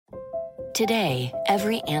Today,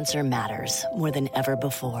 every answer matters more than ever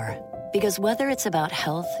before. Because whether it's about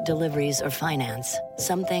health, deliveries, or finance,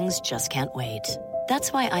 some things just can't wait.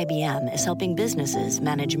 That's why IBM is helping businesses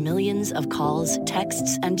manage millions of calls,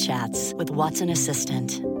 texts, and chats with Watson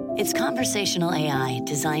Assistant. It's conversational AI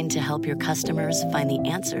designed to help your customers find the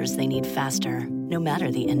answers they need faster, no matter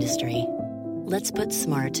the industry. Let's put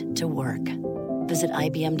smart to work. Visit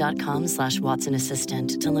IBM.com/Watson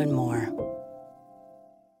Assistant to learn more.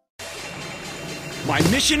 My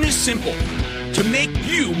mission is simple, to make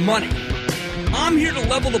you money. I'm here to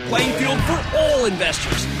level the playing field for all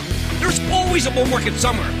investors. There's always a bull market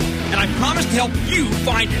somewhere, and I promise to help you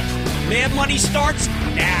find it. Mad Money starts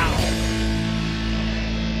now.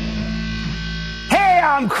 Hey,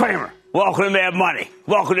 I'm Cramer. Welcome to Mad Money.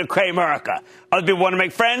 Welcome to Cramerica. Other people want to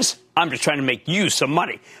make friends? I'm just trying to make you some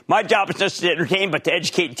money. My job is not to entertain, but to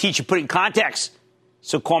educate and teach and put in context.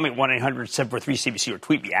 So call me at 1-800-743-CBC or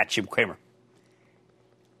tweet me at Jim Cramer.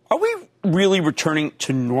 Are we really returning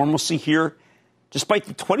to normalcy here, despite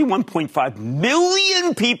the 21.5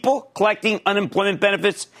 million people collecting unemployment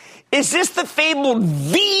benefits? Is this the fabled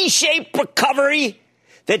V-shaped recovery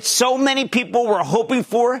that so many people were hoping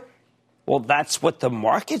for? Well, that's what the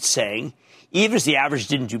market's saying. Even as the average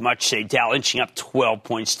didn't do much, say Dow inching up 12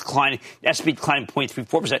 points, declining, S&P declining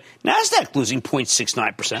 0.34%, NASDAQ losing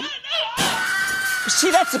 0.69%.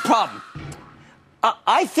 See, that's the problem.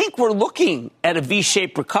 I think we're looking at a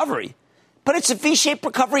V-shaped recovery, but it's a V-shaped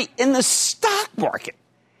recovery in the stock market.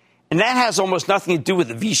 And that has almost nothing to do with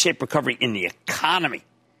the V-shaped recovery in the economy.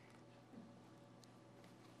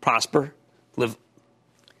 Prosper, live.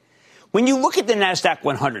 When you look at the NASDAQ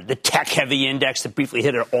 100, the tech-heavy index that briefly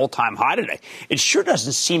hit an all-time high today, it sure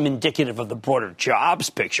doesn't seem indicative of the broader jobs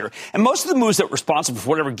picture. And most of the moves that were responsible for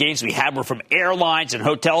whatever gains we had were from airlines and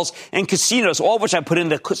hotels and casinos, all of which I put in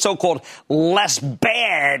the so-called less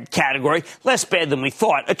bad category, less bad than we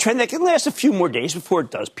thought, a trend that can last a few more days before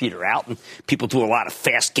it does peter out. And people do a lot of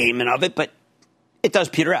fast gaming of it, but it does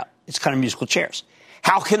peter out. It's kind of musical chairs.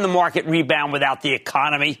 How can the market rebound without the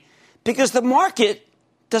economy? Because the market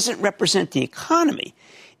doesn't represent the economy.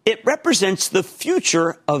 It represents the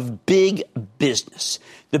future of big business.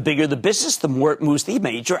 The bigger the business, the more it moves the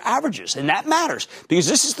major averages. And that matters because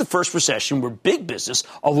this is the first recession where big business,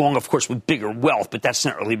 along, of course, with bigger wealth, but that's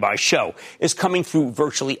not really my show, is coming through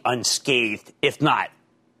virtually unscathed, if not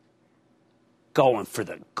going for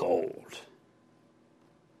the gold.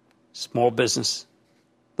 Small business,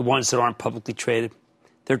 the ones that aren't publicly traded,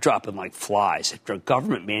 they're dropping like flies after a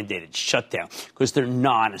government-mandated shutdown because they're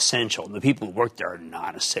non-essential. And the people who work there are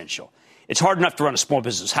non-essential. It's hard enough to run a small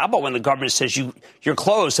business. How about when the government says you're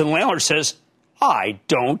closed and the landlord says, I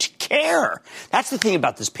don't care? That's the thing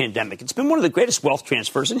about this pandemic. It's been one of the greatest wealth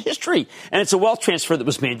transfers in history. And it's a wealth transfer that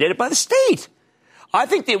was mandated by the state. I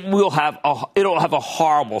think that it'll have a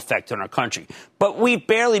horrible effect on our country, but we've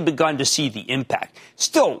barely begun to see the impact.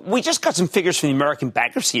 Still, we just got some figures from the American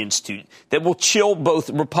Bankruptcy Institute that will chill both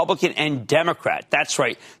Republican and Democrat. That's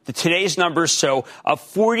right. Today's numbers show a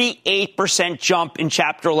 48% jump in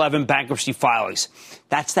Chapter 11 bankruptcy filings.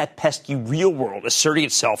 That's that pesky real world asserting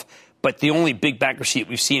itself, but the only big bankruptcy that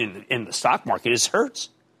we've seen in the stock market is Hertz.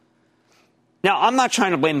 Now, I'm not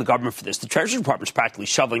trying to blame the government for this. The Treasury Department is practically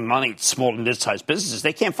shoveling money at small and mid-sized businesses.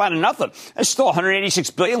 They can't find enough of them. There's still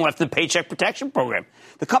 $186 billion left in the Paycheck Protection Program.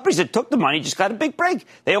 The companies that took the money just got a big break.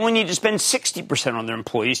 They only need to spend 60% on their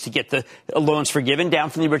employees to get the loans forgiven,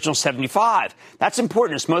 down from the original 75%. That's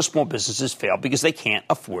important as most small businesses fail because they can't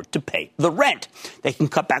afford to pay the rent. They can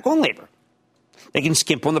cut back on labor. They can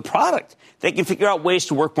skimp on the product. They can figure out ways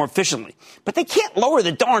to work more efficiently. But they can't lower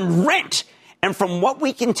the darn rent. And from what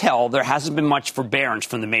we can tell, there hasn't been much forbearance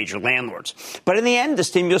from the major landlords. But in the end, the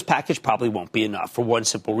stimulus package probably won't be enough for one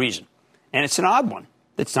simple reason. And it's an odd one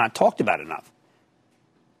that's not talked about enough.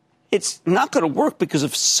 It's not going to work because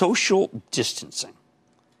of social distancing.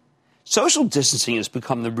 Social distancing has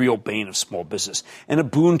become the real bane of small business and a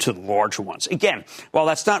boon to the larger ones. Again, while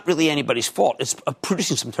that's not really anybody's fault, it's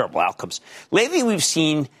producing some terrible outcomes. Lately, we've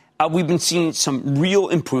been seeing some real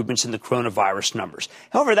improvements in the coronavirus numbers.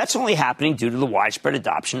 However, that's only happening due to the widespread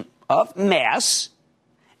adoption of masks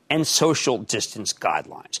and social distance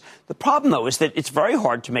guidelines. The problem, though, is that it's very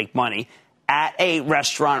hard to make money at a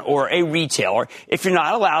restaurant or a retailer if you're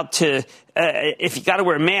not allowed to, if you got to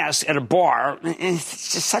wear a mask at a bar.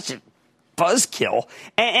 It's just such a buzzkill,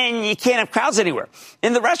 and you can't have crowds anywhere.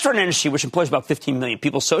 In the restaurant industry, which employs about 15 million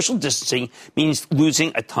people, social distancing means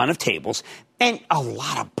losing a ton of tables and a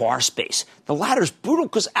lot of bar space. The latter is brutal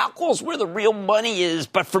because alcohol is where the real money is.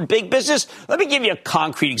 But for big business, let me give you a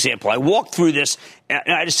concrete example. I walked through this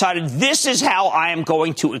and I decided this is how I am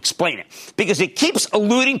going to explain it because it keeps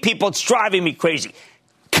eluding people. It's driving me crazy.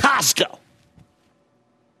 Costco.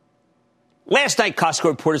 Last night, Costco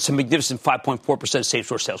reported some magnificent 5.4%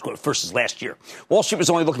 same-store sales growth versus last year. Wall Street was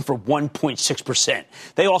only looking for 1.6%.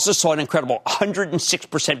 They also saw an incredible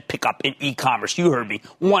 106% pickup in e-commerce. You heard me,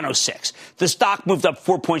 106. The stock moved up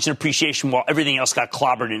 4 points in appreciation while everything else got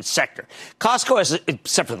clobbered in its sector. Costco has,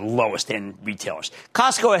 except for the lowest-end retailers,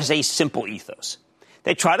 Costco has a simple ethos.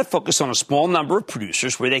 They try to focus on a small number of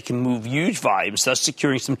producers where they can move huge volumes, thus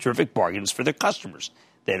securing some terrific bargains for their customers.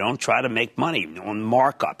 They don't try to make money on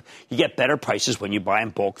markup. You get better prices when you buy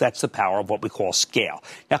in bulk. That's the power of what we call scale.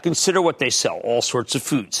 Now, consider what they sell. All sorts of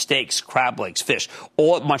food, steaks, crab legs, fish,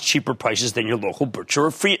 all at much cheaper prices than your local butcher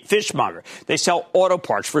or fishmonger. They sell auto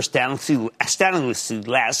parts for astoundingly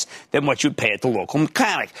less than what you'd pay at the local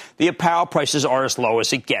mechanic. The apparel prices are as low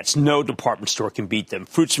as it gets. No department store can beat them.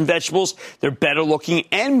 Fruits and vegetables, they're better looking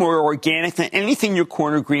and more organic than anything your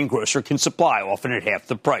corner greengrocer can supply, often at half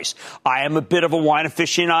the price. I am a bit of a wine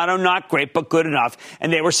aficionado, not great, but good enough.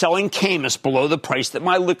 And they were selling Camus below the price that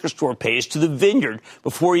my liquor store pays to the Vineyard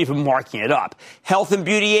before even marking it up. Health and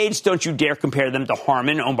beauty aids, don't you dare compare them to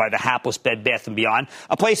Harmon, owned by the hapless Bed Bath & Beyond,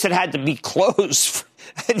 a place that had to be closed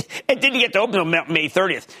and didn't get to open until May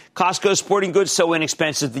 30th. Costco's sporting goods so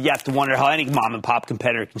inexpensive that you have to wonder how any mom-and-pop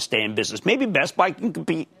competitor can stay in business. Maybe Best Buy can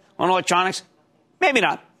compete on electronics. Maybe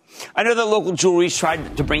not. I know that local jewelries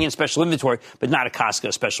tried to bring in special inventory, but not at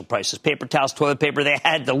Costco special prices. Paper towels, toilet paper, they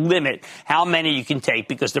had to limit how many you can take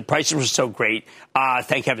because the prices were so great.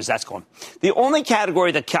 Thank heavens that's gone. The only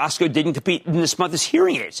category that Costco didn't compete in this month is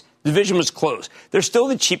hearing aids. The division was closed. They're still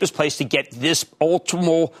the cheapest place to get this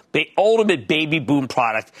ultimate baby boom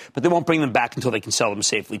product, but they won't bring them back until they can sell them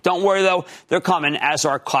safely. Don't worry, though. They're coming, as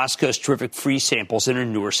are Costco's terrific free samples in a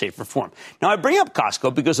newer, safer form. Now, I bring up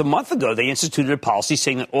Costco because a month ago they instituted a policy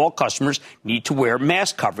saying that all customers need to wear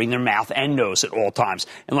masks covering their mouth and nose at all times,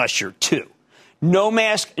 unless you're two. No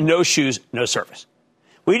mask, no shoes, no service.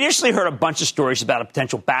 We initially heard a bunch of stories about a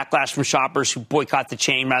potential backlash from shoppers who boycott the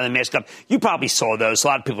chain rather than mask up. You probably saw those. A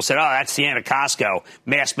lot of people said, oh, that's the end of Costco.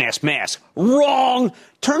 Mask, mask, mask. Wrong.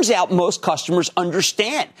 Turns out most customers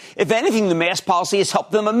understand. If anything, the mask policy has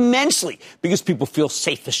helped them immensely because people feel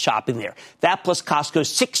safest shopping there. That plus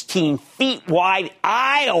Costco's 16 feet wide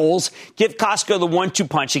aisles give Costco the 1-2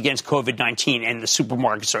 punch against COVID-19 and the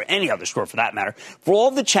supermarkets or any other store for that matter. For all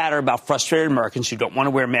of the chatter about frustrated Americans who don't want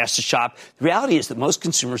to wear masks to shop, the reality is that most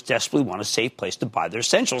consumers desperately want a safe place to buy their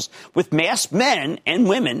essentials with masked men and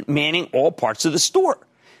women manning all parts of the store.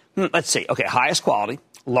 Let's see. Okay, highest quality,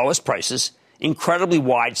 lowest prices, incredibly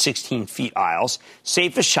wide 16 feet aisles,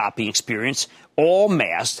 safest shopping experience, all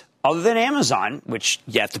masked, other than Amazon, which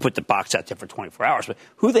you have to put the box out there for 24 hours. But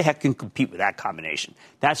who the heck can compete with that combination?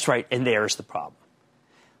 That's right, and there's the problem.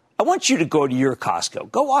 I want you to go to your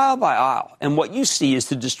Costco. Go aisle by aisle, and what you see is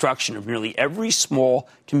the destruction of nearly every small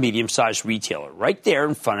to medium-sized retailer right there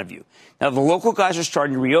in front of you. Now, the local guys are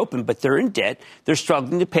starting to reopen, but they're in debt. They're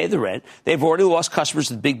struggling to pay the rent. They've already lost customers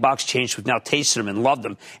to the big box chains who've now tasted them and loved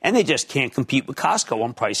them, and they just can't compete with Costco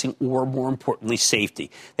on pricing or, more importantly,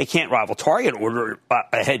 safety. They can't rival Target, order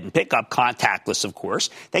ahead and pick up, contactless, of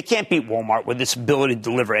course. They can't beat Walmart with its ability to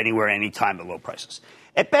deliver anywhere, anytime at low prices.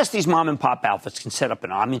 At best, these mom-and-pop outfits can set up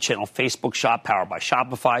an omni-channel Facebook shop powered by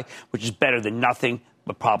Shopify, which is better than nothing,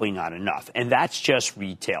 but probably not enough. And that's just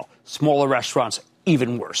retail. Smaller restaurants,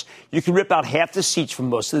 even worse. You can rip out half the seats from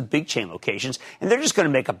most of the big chain locations, and they're just going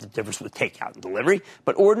to make up the difference with takeout and delivery.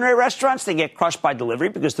 But ordinary restaurants, they get crushed by delivery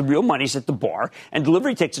because the real money's at the bar, and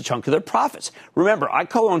delivery takes a chunk of their profits. Remember, I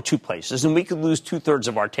co-own 2 places, and we could lose 2/3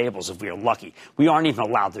 of our tables if we are lucky. We aren't even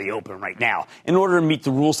allowed to be open right now in order to meet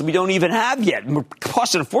the rules that we don't even have yet. And we're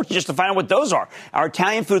costing a fortune just to find out what those are. Our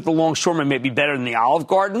Italian food at the Longshoreman may be better than the Olive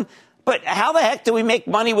Garden, but how the heck do we make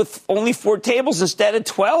money with only 4 tables instead of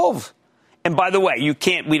 12? And by the way,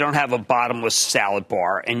 we don't have a bottomless salad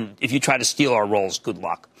bar. And if you try to steal our rolls, good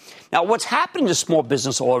luck. Now, what's happening to small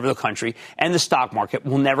business all over the country and the stock market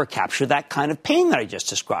will never capture that kind of pain that I just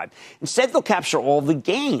described. Instead, they'll capture all the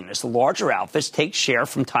gain as the larger outfits take share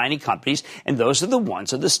from tiny companies. And those are the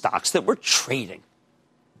ones of the stocks that we're trading.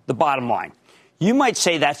 The bottom line, you might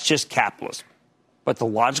say that's just capitalism. But the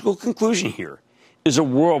logical conclusion here is a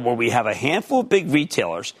world where we have a handful of big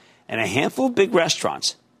retailers and a handful of big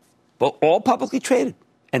restaurants, but all publicly traded,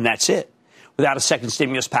 and that's it. Without a second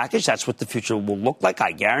stimulus package, that's what the future will look like.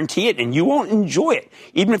 I guarantee it. And you won't enjoy it,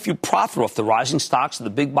 even if you profit off the rising stocks of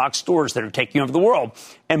the big box stores that are taking over the world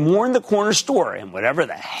and more in the corner store and whatever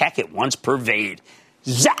the heck it once purveyed.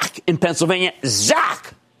 Zach in Pennsylvania.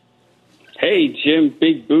 Zach. Hey, Jim,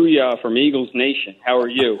 big booyah from Eagles Nation. How are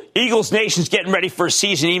you? Eagles Nation's getting ready for a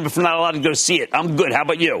season, even if we're not allowed to go see it. I'm good. How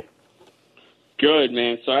about you? Good,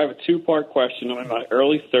 man. So I have a two-part question. I'm in my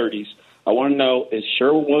early 30s. I want to know, is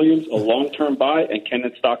Sherwin-Williams a long-term buy, and can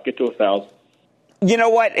that stock get to 1,000? You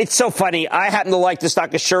know what? It's so funny. I happen to like the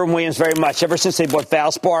stock of Sherwin-Williams very much ever since they bought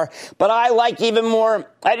Valspar. But I like even more.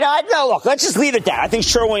 No, look, let's just leave it at that. I think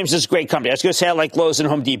Sherwin-Williams is a great company. I was going to say I like Lowe's and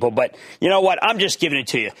Home Depot. But you know what? I'm just giving it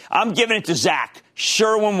to you. I'm giving it to Zach.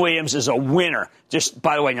 Sherwin-Williams is a winner. Just,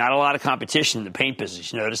 by the way, not a lot of competition in the paint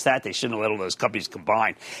business. You notice that? They shouldn't have let all those companies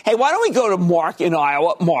combine. Hey, why don't we go to Mark in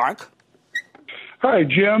Iowa? Mark. Hi,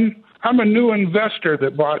 Jim. I'm a new investor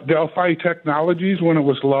that bought Delphi Technologies when it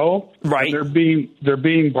was low. Right. And they're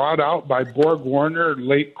being bought out by Borg Warner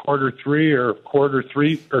late quarter two or quarter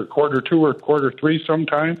three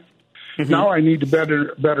sometime. Mm-hmm. Now I need to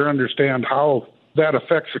better understand how that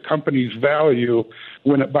affects a company's value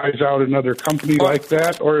when it buys out another company like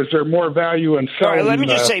that, or is there more value in selling? All right, let me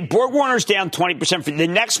just say, Borg Warner's down 20%. For the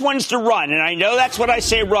next one's to run, and I know that's what I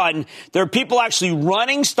say run. There are people actually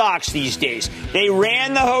running stocks these days. They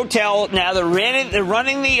ran the hotel, now they're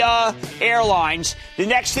running the airlines. The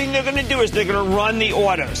next thing they're going to do is they're going to run the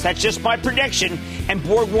autos. That's just my prediction, and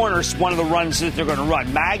Borg Warner's one of the runs that they're going to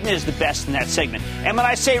run. Magna is the best in that segment. And when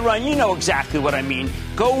I say run, you know exactly what I mean.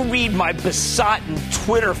 Go read my besotten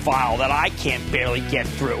Twitter file that I can't barely get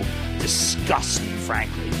through. Disgusts me,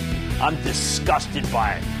 frankly. I'm disgusted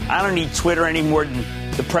by it. I don't need Twitter any more than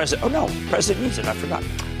the president. Oh, no, the president needs it. I forgot.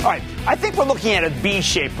 All right. I think we're looking at a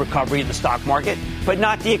V-shaped recovery in the stock market, but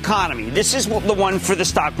not the economy. This is the one for the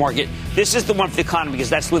stock market. This is the one for the economy because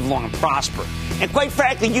that's live long and prosper. And quite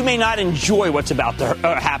frankly, you may not enjoy what's about to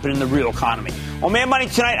happen in the real economy. On Mad Money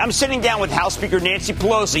tonight, I'm sitting down with House Speaker Nancy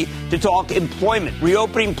Pelosi to talk employment,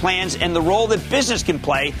 reopening plans, and the role that business can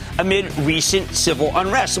play amid recent civil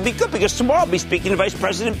unrest. It'll be good because tomorrow I'll be speaking to Vice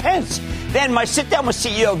President Pence. Then my sit-down with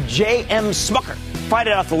CEO J.M. Smucker. Find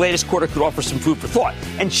out if the latest quarter could offer some food for thought.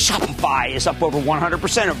 And Shopify is up over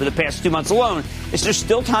 100% over the past 2 months alone. Is there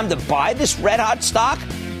still time to buy this red-hot stock?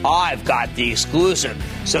 I've got the exclusive.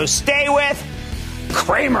 So stay with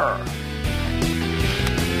Cramer.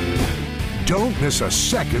 Don't miss a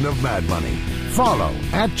second of Mad Money. Follow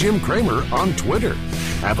 @Jim Cramer on Twitter.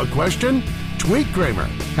 Have a question? Tweet Cramer.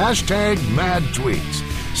 #MadTweets.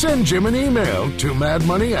 Send Jim an email to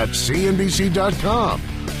madmoney@cnbc.com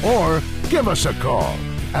or give us a call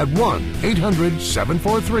at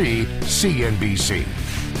 1-800-743-CNBC.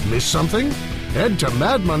 Miss something? Head to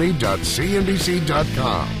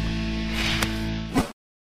madmoney.cnbc.com.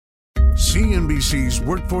 CNBC's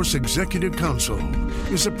Workforce Executive Council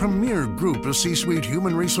is a premier group of C-suite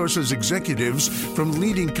human resources executives from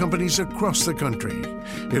leading companies across the country.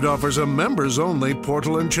 It offers a members-only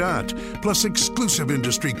portal and chat, plus exclusive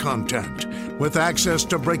industry content, with access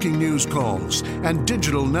to breaking news calls and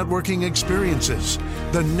digital networking experiences.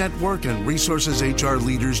 The network and resources HR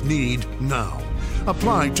leaders need now.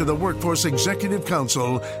 Apply to the Workforce Executive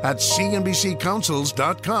Council at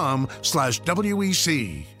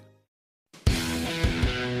cnbccouncils.com/WEC.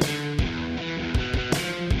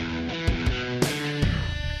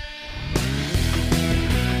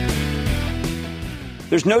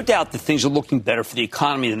 There's no doubt that things are looking better for the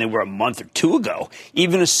economy than they were a month or two ago,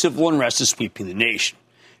 even as civil unrest is sweeping the nation.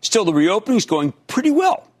 Still, the reopening is going pretty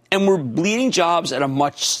well, and we're bleeding jobs at a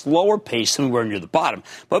much slower pace than we were near the bottom.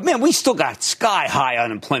 But, man, we still got sky-high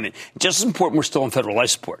unemployment. Just as important, we're still on federal life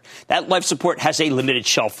support. That life support has a limited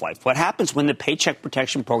shelf life. What happens when the Paycheck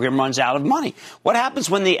Protection Program runs out of money? What happens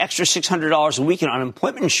when the extra $600 a week in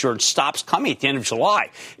unemployment insurance stops coming at the end of July?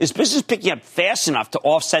 Is business picking up fast enough to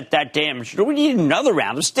offset that damage? Or do we need another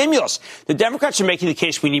round of stimulus? The Democrats are making the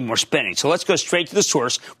case we need more spending. So let's go straight to the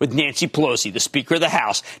source with Nancy Pelosi, the Speaker of the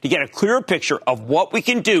House, to get a clearer picture of what we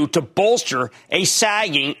can do to bolster a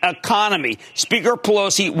sagging economy. Speaker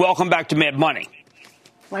Pelosi, welcome back to Mad Money.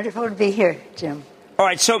 Wonderful to be here, Jim. All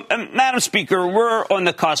right, so, Madam Speaker, we're on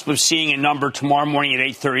the cusp of seeing a number tomorrow morning at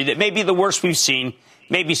 8:30 that may be the worst we've seen,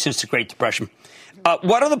 maybe since the Great Depression.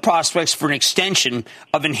 What are the prospects for an extension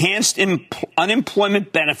of enhanced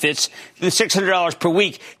unemployment benefits, the $600 per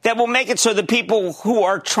week, that will make it so that people who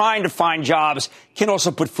are trying to find jobs can also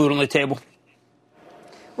put food on the table?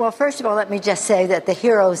 Well, first of all, let me just say that the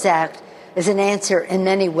HEROES Act is an answer in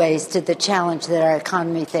many ways to the challenge that our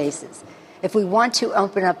economy faces. If we want to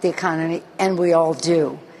open up the economy, and we all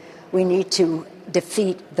do, we need to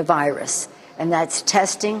defeat the virus. and that's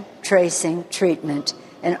testing, tracing, treatment,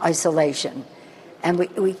 and isolation. And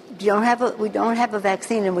we don't have a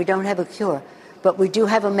vaccine and we don't have a cure, but we do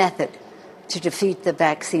have a method to defeat the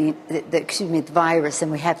the virus,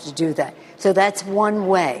 and we have to do that. So that's one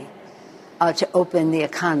way to open the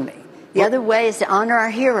economy. The other way is to honor our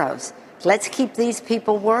heroes. Let's keep these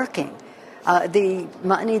people working. The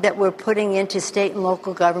money that we're putting into state and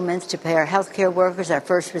local governments to pay our healthcare workers, our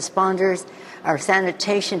first responders, our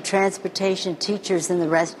sanitation, transportation, teachers, and the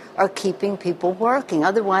rest are keeping people working.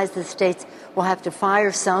 Otherwise, the states will have to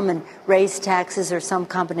fire some and raise taxes or some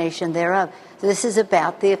combination thereof. So this is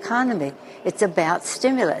about the economy. It's about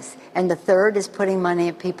stimulus. And the third is putting money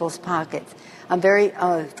in people's pockets. I'm very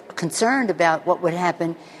concerned about what would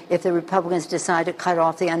happen if the Republicans decide to cut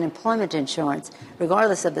off the unemployment insurance,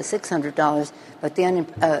 regardless of the $600, but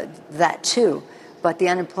that too. But the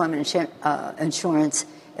unemployment insurance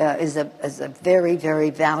is a very, very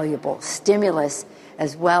valuable stimulus,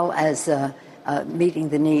 as well as meeting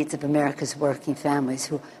the needs of America's working families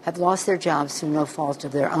who have lost their jobs through no fault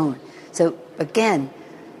of their own. So, again,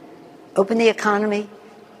 open the economy,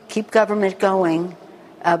 keep government going,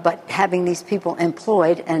 but having these people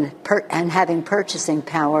employed and having purchasing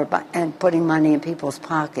power and putting money in people's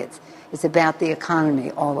pockets. It's about the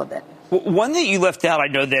economy, all of it. One that you left out, I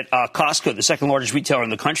know that Costco, the second largest retailer in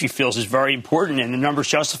the country, feels is very important, and the numbers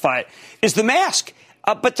justify it, is the mask.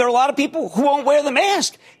 But there are a lot of people who won't wear the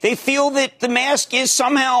mask. They feel that the mask is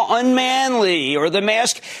somehow unmanly, or the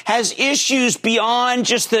mask has issues beyond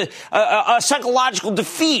just a psychological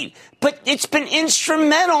defeat. But it's been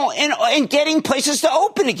instrumental in getting places to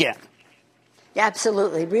open again. Yeah,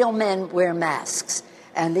 absolutely. Real men wear masks,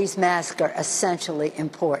 and these masks are essentially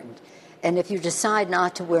important. And if you decide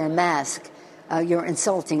not to wear a mask, you're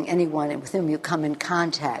insulting anyone with whom you come in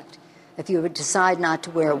contact. If you would decide not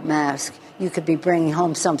to wear a mask, you could be bringing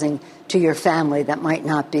home something to your family that might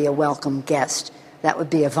not be a welcome guest. That would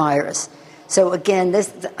be a virus. So again,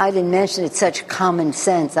 I didn't mention it's such common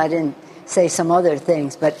sense. I didn't say some other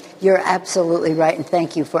things, but you're absolutely right, and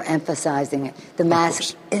thank you for emphasizing it. The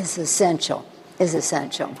mask is essential.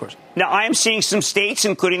 Of course. Now, I am seeing some states,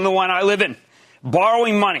 including the one I live in,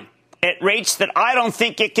 borrowing money at rates that I don't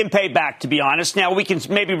think it can pay back, to be honest. Now, we can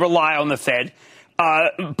maybe rely on the Fed.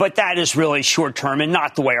 But that is really short-term and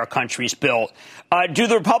not the way our country is built. Do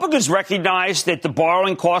the Republicans recognize that the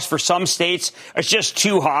borrowing costs for some states is just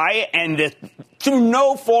too high, and that through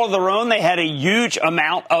no fault of their own, they had a huge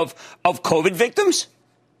amount of COVID victims?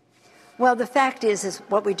 Well, the fact is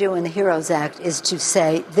what we do in the HEROES Act is to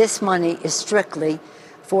say this money is strictly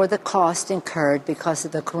for the cost incurred because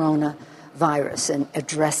of the coronavirus and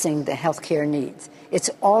addressing the health care needs.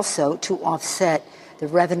 It's also to offset the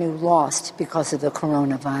revenue lost because of the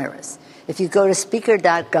coronavirus. If you go to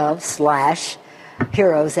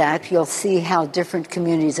speaker.gov/HEROES Act, you'll see how different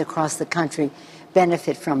communities across the country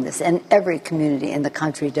benefit from this. And every community in the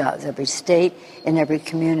country does, every state and every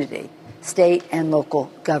community, state and local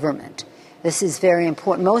government. This is very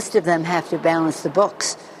important. Most of them have to balance the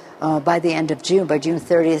books by the end of June, by June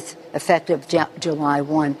 30th, effective July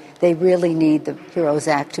 1. They really need the HEROES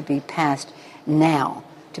Act to be passed now,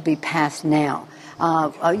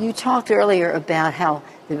 You talked earlier about how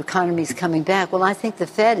the economy is coming back. Well, I think the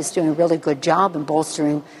Fed is doing a really good job in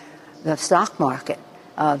bolstering the stock market.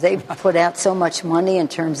 They've put out so much money in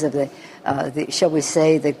terms of the shall we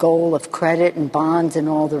say, the goal of credit and bonds and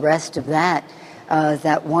all the rest of that,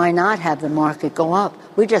 that why not have the market go up?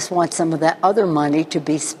 We just want some of that other money to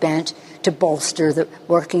be spent to bolster the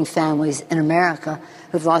working families in America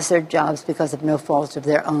who've lost their jobs because of no fault of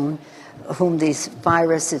their own, whom these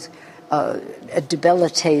viruses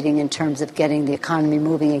debilitating in terms of getting the economy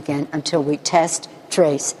moving again until we test,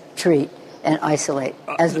 trace, treat, and isolate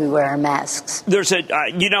as we wear our masks. There's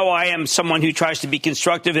I am someone who tries to be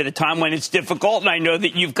constructive at a time when it's difficult, and I know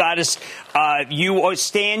that you've got us, you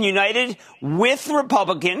stand united with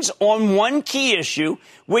Republicans on one key issue,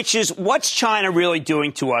 which is what's China really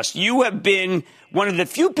doing to us? You have been one of the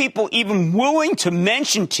few people even willing to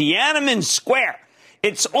mention Tiananmen Square.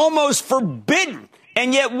 It's almost forbidden.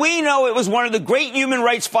 And yet we know it was one of the great human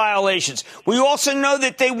rights violations. We also know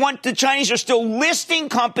that the Chinese are still listing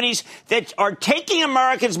companies that are taking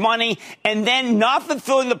Americans' money and then not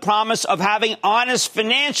fulfilling the promise of having honest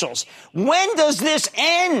financials. When does this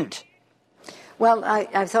end? Well,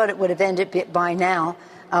 I thought it would have ended by now,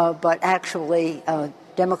 but actually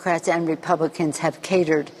Democrats and Republicans have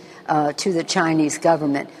catered to the Chinese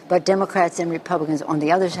government. But Democrats and Republicans, on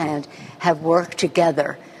the other hand, have worked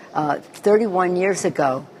together. 31 years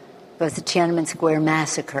ago was the Tiananmen Square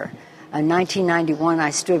massacre. In 1991, I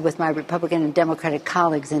stood with my Republican and Democratic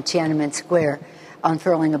colleagues in Tiananmen Square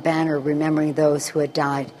unfurling a banner remembering those who had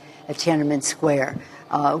died at Tiananmen Square.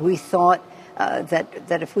 We thought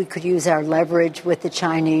that if we could use our leverage with the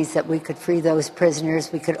Chinese, that we could free those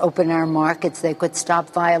prisoners, we could open our markets, they could stop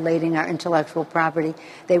violating our intellectual property,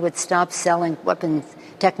 they would stop selling weapons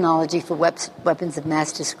technology for weapons of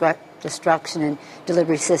mass destruction and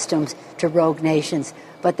delivery systems to rogue nations.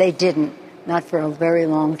 But they didn't, not for a very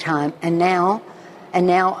long time. And now,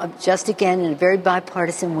 just again, in a very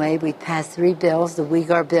bipartisan way, we passed 3 bills, the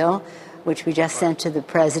Uyghur bill, which we just sent to the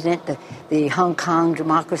president, the Hong Kong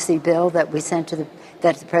democracy bill that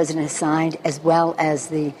that the president has signed, as well as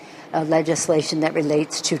the legislation that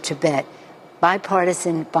relates to Tibet.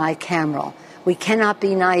 Bipartisan, bicameral. We cannot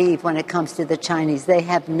be naive when it comes to the Chinese. They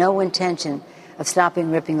have no intention of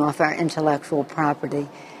stopping ripping off our intellectual property.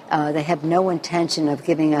 They have no intention of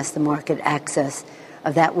giving us the market access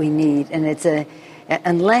that we need. And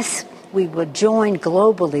unless we would join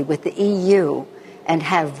globally with the EU and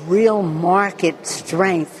have real market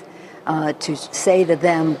strength to say to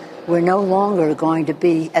them, we're no longer going to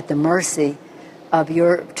be at the mercy of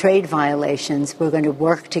your trade violations. We're going to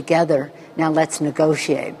work together. Now let's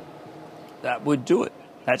negotiate. That would do it.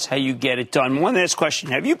 That's how you get it done. One last question.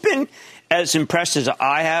 Have you been as impressed as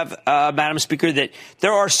I have, Madam Speaker, that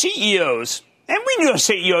there are CEOs, and we knew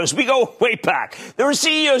CEOs, we go way back. There were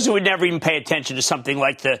CEOs who would never even pay attention to something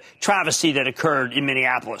like the travesty that occurred in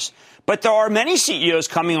Minneapolis. But there are many CEOs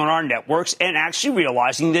coming on our networks and actually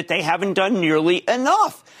realizing that they haven't done nearly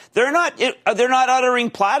enough. They're not uttering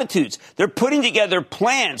platitudes. They're putting together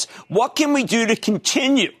plans. What can we do to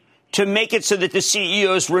continue to make it so that the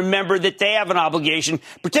CEOs remember that they have an obligation,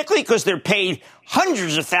 particularly because they're paid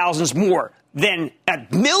hundreds of thousands more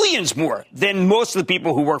millions more than most of the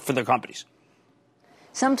people who work for their companies?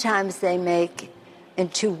 Sometimes they make in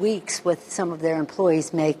 2 weeks what some of their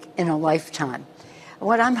employees make in a lifetime.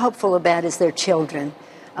 What I'm hopeful about is their children.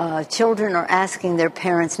 Children are asking their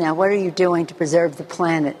parents now, what are you doing to preserve the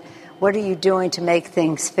planet? What are you doing to make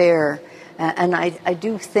things fair? And I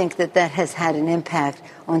do think that has had an impact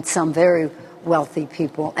on some very wealthy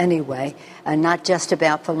people anyway, not just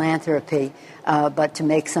about philanthropy, but to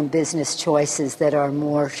make some business choices that are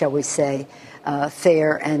more, shall we say,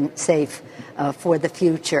 fair and safe for the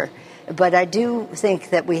future. But I do think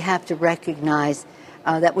that we have to recognize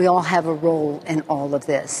that we all have a role in all of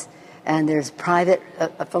this. And there's private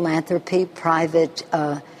philanthropy, private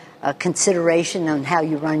consideration on how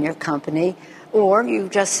you run your company. Or you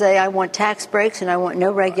just say, I want tax breaks and I want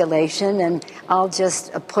no regulation, and I'll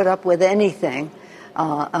just put up with anything,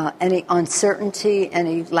 any uncertainty,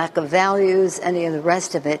 any lack of values, any of the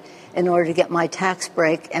rest of it, in order to get my tax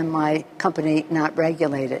break and my company not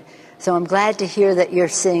regulated. So I'm glad to hear that you're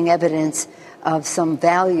seeing evidence of some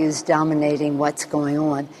values dominating what's going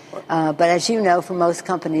on. But as you know, for most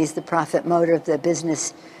companies, the profit motive, the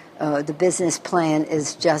business plan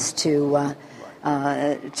is just to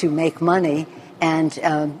make money.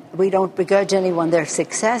 And we don't begrudge anyone their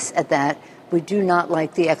success at that. We do not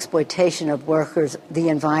like the exploitation of workers, the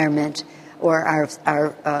environment, or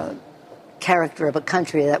our character of a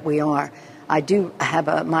country that we are. I do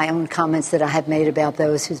have my own comments that I have made about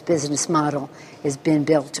those whose business model has been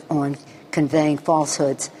built on conveying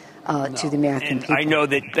falsehoods to the American people. I know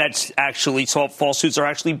that's actually, falsehoods are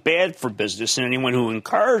actually bad for business, and anyone who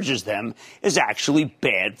encourages them is actually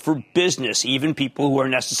bad for business, even people who are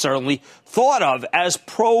necessarily thought of as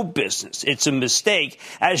pro-business. It's a mistake.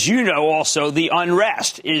 As you know, also, the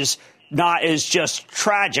unrest is just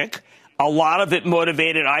tragic. A lot of it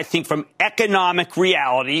motivated, I think, from economic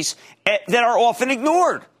realities that are often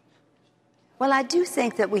ignored. Well, I do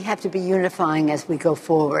think that we have to be unifying as we go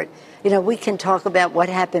forward. You know, we can talk about what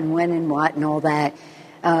happened, when and what and all that,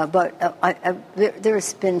 but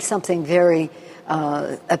there's been something very,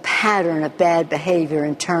 a pattern of bad behavior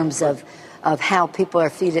in terms of how people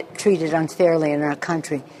are treated unfairly in our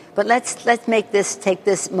country. But let's take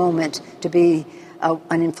this moment to be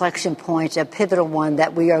an inflection point, a pivotal one,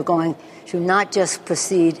 that we are going to not just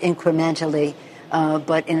proceed incrementally,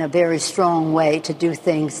 but in a very strong way to do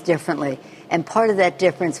things differently. And part of that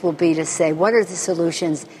difference will be to say, what are the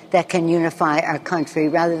solutions that can unify our country,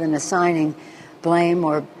 rather than assigning blame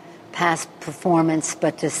or past performance,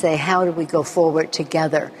 but to say, how do we go forward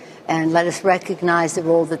together? And let us recognize the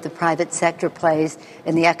role that the private sector plays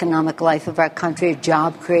in the economic life of our country,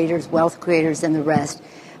 job creators, wealth creators, and the rest.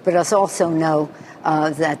 But us also know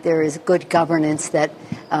that there is good governance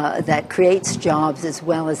that creates jobs as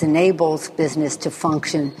well as enables business to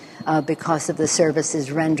function because of the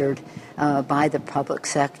services rendered by the public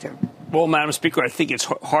sector. Well, Madam Speaker, I think it's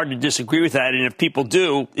hard to disagree with that. And if people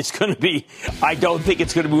do, I don't think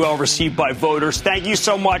it's going to be well received by voters. Thank you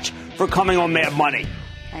so much for coming on Mad Money.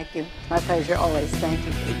 Thank you. My pleasure always. Thank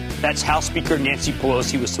you. That's House Speaker Nancy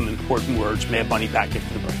Pelosi with some important words. Mad Money back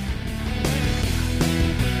into the break.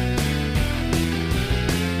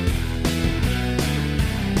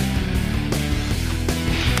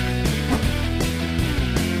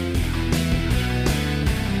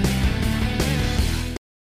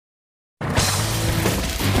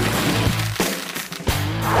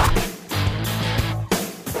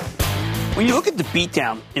 When you look at the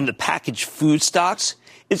beatdown in the packaged food stocks,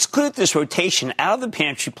 it's clear that this rotation out of the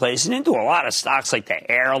pantry plays and into a lot of stocks like the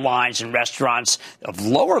airlines and restaurants of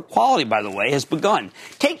lower quality, by the way, has begun.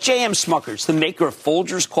 Take J.M. Smuckers, the maker of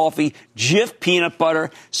Folgers coffee, Jif peanut butter,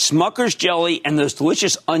 Smuckers jelly, and those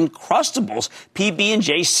delicious Uncrustables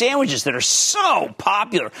PB&J sandwiches that are so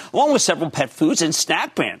popular, along with several pet foods and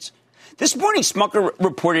snack brands. This morning, Smucker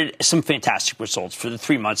reported some fantastic results for the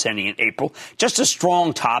 3 months ending in April. Just a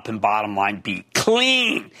strong top and bottom line beat.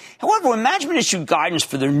 Clean. However, when management issued guidance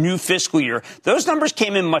for their new fiscal year, those numbers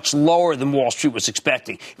came in much lower than Wall Street was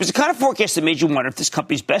expecting. It was the kind of forecast that made you wonder if this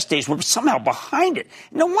company's best days were somehow behind it.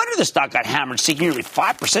 No wonder the stock got hammered, sinking nearly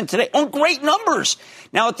 5% today on great numbers.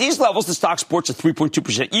 Now, at these levels, the stock sports a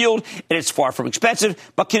 3.2% yield, and it's far from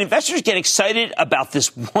expensive. But can investors get excited about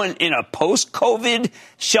this one in a post-COVID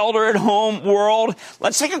shelter-at-home world?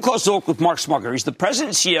 Let's take a close look with Mark Smucker. He's the president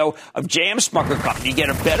and CEO of J.M. Smucker Company. Get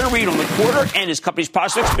a better read on the quarter and his company's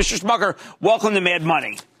prospects. Mr. Smucker, welcome to Mad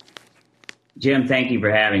Money. Jim, thank you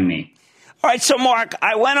for having me. All right, so Mark,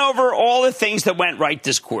 I went over all the things that went right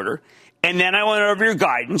this quarter, and then I went over your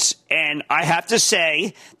guidance, and I have to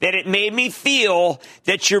say that it made me feel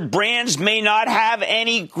that your brands may not have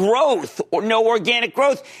any growth or no organic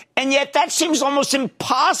growth, and yet that seems almost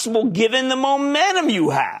impossible given the momentum you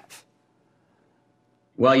have.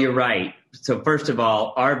 Well, you're right. So first of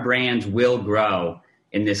all, our brands will grow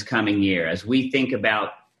in this coming year. As we think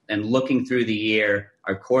about and looking through the year,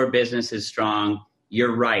 our core business is strong.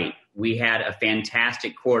 You're right. We had a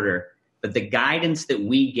fantastic quarter, but the guidance that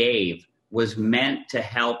we gave was meant to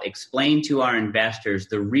help explain to our investors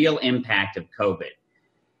the real impact of COVID.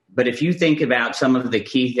 But if you think about some of the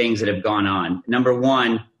key things that have gone on, number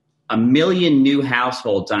one, 1 million new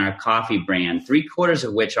households on our coffee brand, 3/4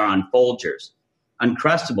 of which are on Folgers.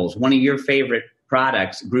 Uncrustables, one of your favorite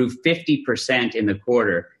products, grew 50% in the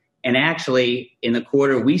quarter. And actually, in the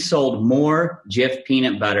quarter, we sold more Jif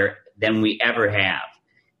peanut butter than we ever have.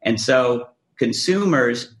 And so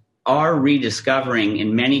consumers are rediscovering,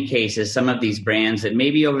 in many cases, some of these brands that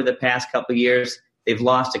maybe over the past couple of years, they've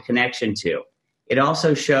lost a connection to. It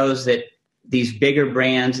also shows that these bigger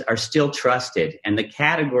brands are still trusted, and the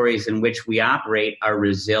categories in which we operate are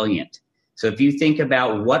resilient. So if you think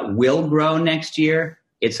about what will grow next year,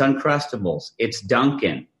 it's Uncrustables, it's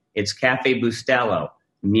Dunkin', it's Cafe Bustelo,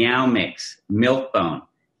 Meow Mix, Milk-Bone.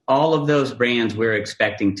 All of those brands we're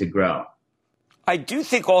expecting to grow. I do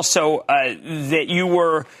think also that you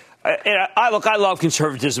were I love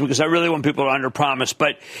conservatism because I really want people to underpromise,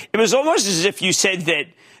 but it was almost as if you said that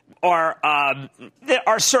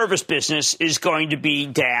our service business is going to be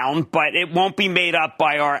down, but it won't be made up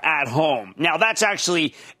by our at-home. Now, that's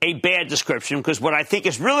actually a bad description because what I think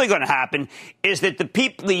is really going to happen is that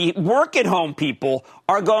the work-at-home people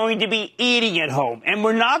are going to be eating at home. And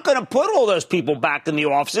we're not going to put all those people back in the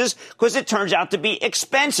offices because it turns out to be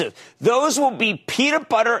expensive. Those will be peanut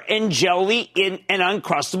butter and jelly and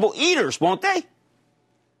Uncrustable eaters, won't they?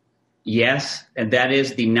 Yes, and that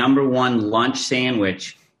is the number one lunch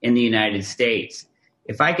sandwich in the United States.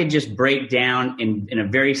 If I could just break down in a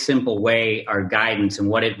very simple way our guidance and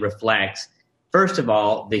what it reflects. First of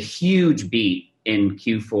all, the huge beat in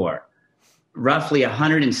Q4, roughly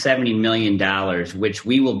 $170 million, which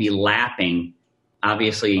we will be lapping,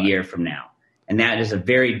 obviously, a year from now. And that is a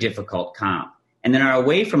very difficult comp. And then our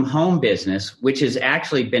away from home business, which has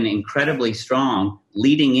actually been incredibly strong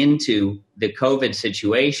leading into the COVID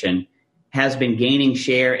situation, has been gaining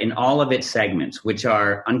share in all of its segments, which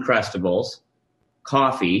are Uncrustables,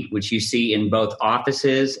 coffee, which you see in both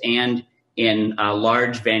offices and in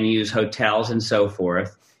large venues, hotels, and so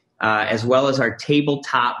forth, as well as our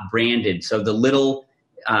tabletop branded. So the little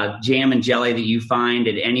jam and jelly that you find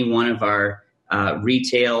at any one of our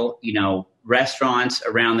retail, restaurants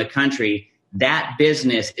around the country, that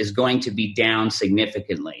business is going to be down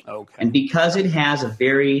significantly. Okay. And because it has a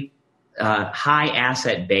very high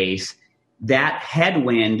asset base, that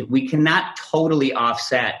headwind we cannot totally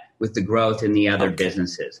offset with the growth in the other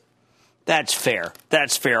businesses. That's fair.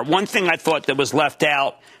 That's fair. One thing I thought that was left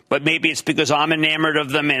out, but maybe it's because I'm enamored of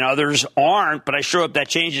them and others aren't, but I sure hope that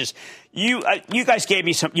changes. You guys gave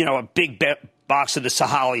me some, a big box of the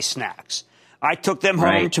Sahali snacks. I took them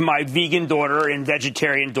home to my vegan daughter and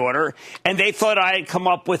vegetarian daughter, and they thought I had come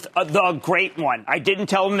up with the great one. I didn't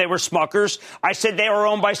tell them they were Smuckers. I said they were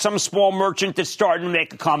owned by some small merchant that's starting to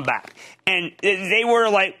make a comeback. And they were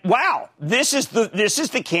like, wow, this is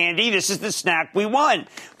the candy. This is the snack we want.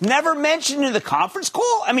 Never mentioned in the conference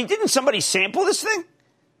call. I mean, didn't somebody sample this thing?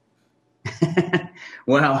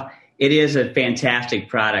 Well, it is a fantastic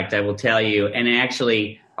product, I will tell you. And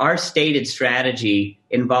actually, our stated strategy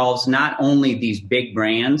involves not only these big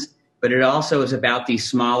brands, but it also is about these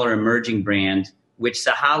smaller emerging brands, which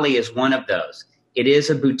Sahali is one of those. It is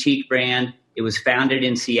a boutique brand. It was founded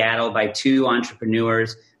in Seattle by two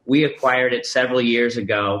entrepreneurs. We acquired it several years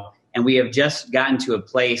ago, and we have just gotten to a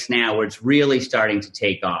place now where it's really starting to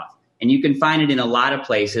take off. And you can find it in a lot of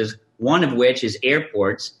places, one of which is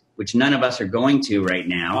airports, which none of us are going to right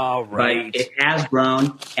now. Oh, right. But it has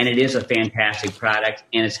grown, and it is a fantastic product,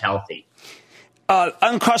 and it's healthy.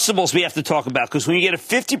 Uncrustables we have to talk about, because when you get a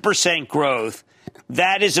 50% growth,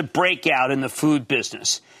 that is a breakout in the food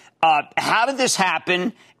business. How did this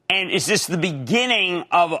happen, and is this the beginning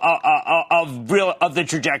of the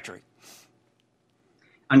trajectory?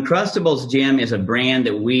 Uncrustables, Jim, is a brand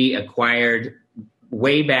that we acquired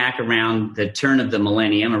way back around the turn of the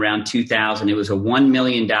millennium, around 2000. It was a $1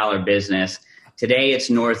 million business. Today, it's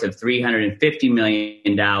north of $350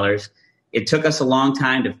 million. It took us a long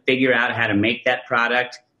time to figure out how to make that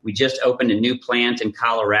product. We just opened a new plant in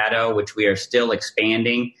Colorado, which we are still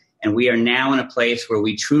expanding. And we are now in a place where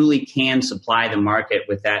we truly can supply the market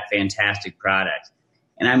with that fantastic product.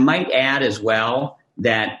 And I might add as well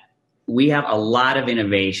that we have a lot of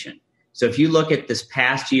innovation. So if you look at this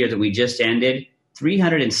past year that we just ended,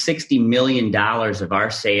 $360 million of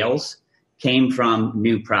our sales came from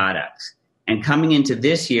new products. And coming into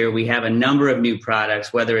this year, we have a number of new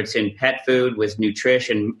products, whether it's in pet food with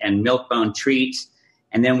nutrition and Milk-Bone treats.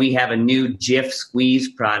 And then we have a new Jif squeeze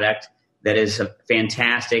product that is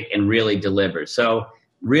fantastic and really delivers. So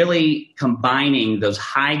really combining those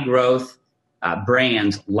high growth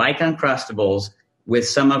brands like Uncrustables with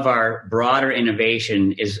some of our broader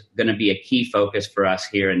innovation is going to be a key focus for us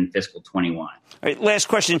here in fiscal 21. All right, last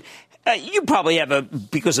question. You probably have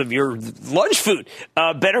because of your lunch food,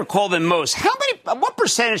 better call than most. What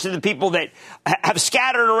percentage of the people that have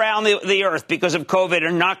scattered around the earth because of COVID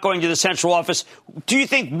are not going to the central office, do you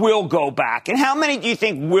think will go back? And how many do you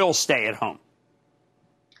think will stay at home?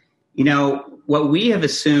 What we have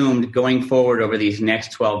assumed going forward over these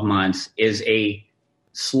next 12 months is a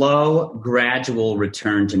slow, gradual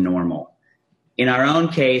return to normal. In our own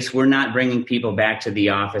case, we're not bringing people back to the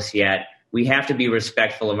office yet. We have to be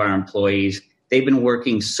respectful of our employees. They've been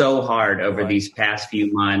working so hard over these past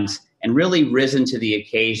few months and really risen to the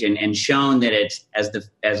occasion and shown that it's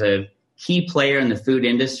as a key player in the food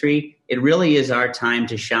industry, it really is our time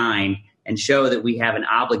to shine and show that we have an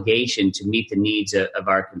obligation to meet the needs of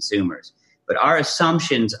our consumers. But our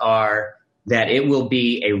assumptions are that it will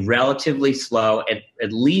be a relatively slow,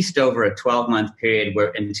 at least over a 12-month period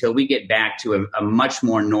until we get back to a much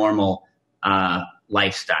more normal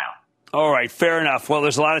lifestyle. All right, fair enough. Well,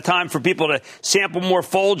 there's a lot of time for people to sample more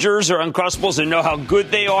Folgers or Uncrustables and know how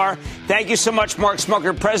good they are. Thank you so much, Mark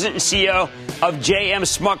Smucker, President and CEO of JM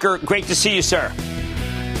Smucker. Great to see you, sir.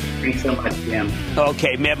 Thanks so much, Jim.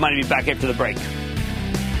 Okay, Mad Money will be back after the break.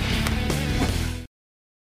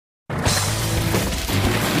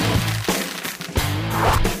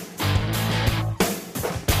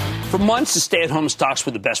 For months, the stay-at-home stocks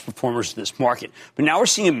were the best performers in this market. But now we're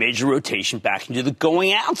seeing a major rotation back into the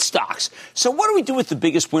going-out stocks. So what do we do with the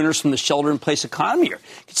biggest winners from the shelter-in-place economy here?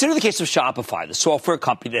 Consider the case of Shopify, the software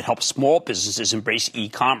company that helps small businesses embrace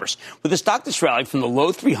e-commerce. With a stock that's rallied from the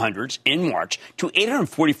low 300s in March to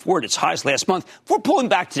 844 at its highest last month, before pulling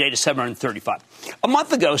back today to 735. A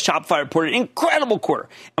month ago, Shopify reported an incredible quarter.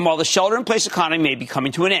 And while the shelter-in-place economy may be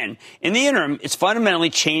coming to an end, in the interim, it's fundamentally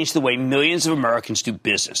changed the way millions of Americans do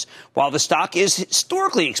business. While the stock is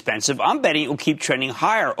historically expensive, I'm betting it will keep trending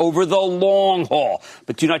higher over the long haul.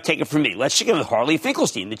 But do not take it from me. Let's check in with Harley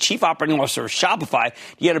Finkelstein, the Chief Operating Officer of Shopify,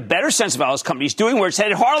 to get a better sense of how this company is doing, where it's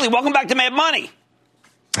headed. Harley, welcome back to Mad Money.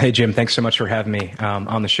 Hey, Jim, thanks so much for having me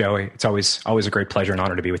on the show. It's always a great pleasure and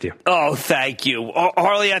honor to be with you. Oh, thank you.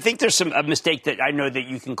 Harley, I think there's a mistake that I know that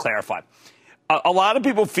you can clarify. a lot of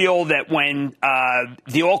people feel that when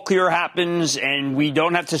the all clear happens and we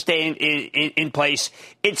don't have to stay in place,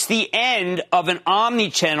 it's the end of an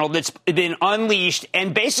omni-channel that's been unleashed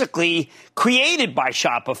and basically created by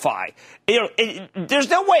Shopify. There's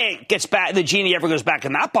no way it gets back. The genie ever goes back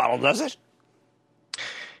in that bottle, does it?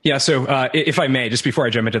 Yeah. So if I may, just before I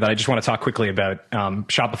jump into that, I just want to talk quickly about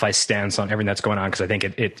Shopify's stance on everything that's going on, because I think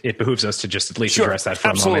it behooves us to just at least address that for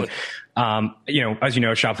a moment. As you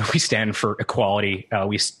know, Shopify, we stand for equality.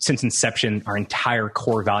 Since inception, our entire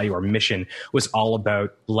core value, our mission was all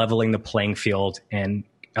about leveling the playing field and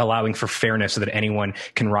allowing for fairness so that anyone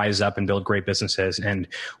can rise up and build great businesses. And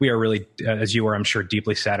we are really, as you are, I'm sure,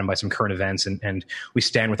 deeply saddened by some current events. And we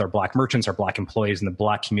stand with our Black merchants, our Black employees, and the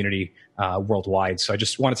Black community worldwide. So I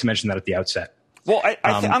just wanted to mention that at the outset. Well,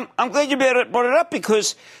 I'm glad you brought it up,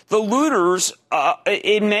 because the looters,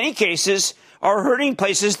 in many cases, are hurting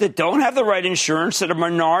places that don't have the right insurance, that are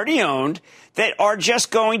minority owned, that are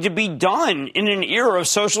just going to be done in an era of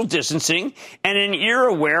social distancing and an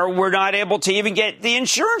era where we're not able to even get the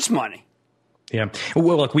insurance money. Yeah.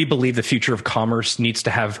 Well, look, we believe the future of commerce needs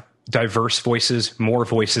to have diverse voices, more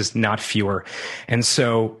voices, not fewer. And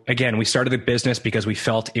so, again, we started the business because we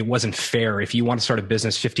felt it wasn't fair. If you want to start a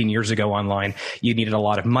business 15 years ago online, you needed a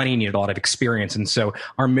lot of money, you needed a lot of experience. And so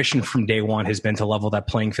our mission from day one has been to level that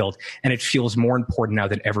playing field. And it feels more important now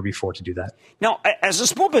than ever before to do that. Now, as a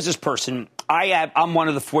small business person, I'm one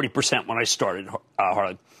of the 40% when I started,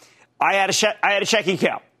 Harley. I had a checking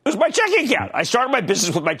account. It was my checking account. I started my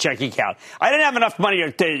business with my checking account. I didn't have enough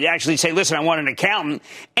money to actually say, listen, I want an accountant.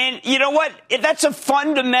 And you know what? That's a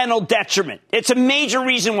fundamental detriment. It's a major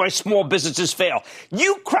reason why small businesses fail.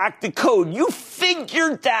 You cracked the code. You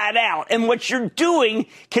figured that out. And what you're doing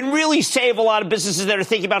can really save a lot of businesses that are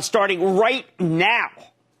thinking about starting right now.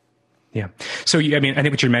 Yeah. So, I think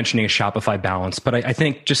what you're mentioning is Shopify Balance. But I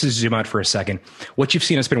think, just to zoom out for a second, what you've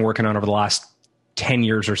seen us been working on over the last 10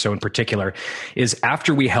 years or so in particular is,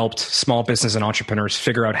 after we helped small business and entrepreneurs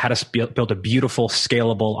figure out how to build a beautiful,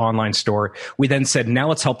 scalable online store, we then said, now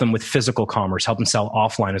let's help them with physical commerce, help them sell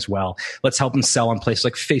offline as well. Let's help them sell on places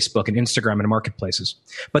like Facebook and Instagram and marketplaces.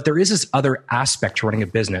 But there is this other aspect to running a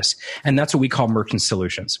business, and that's what we call merchant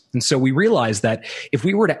solutions. And so we realized that if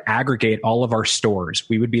we were to aggregate all of our stores,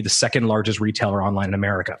 we would be the second largest retailer online in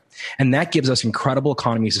America. And that gives us incredible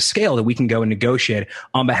economies of scale that we can go and negotiate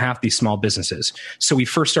on behalf of these small businesses. So we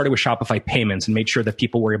first started with Shopify Payments and made sure that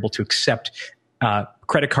people were able to accept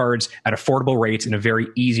credit cards at affordable rates in a very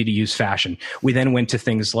easy to use fashion. We then went to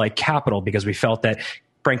things like capital, because we felt that,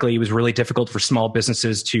 frankly, it was really difficult for small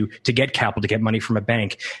businesses to get capital, to get money from a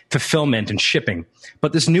bank, fulfillment and shipping.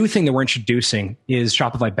 But this new thing that we're introducing is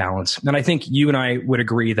Shopify Balance. And I think you and I would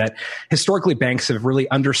agree that historically banks have really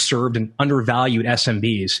underserved and undervalued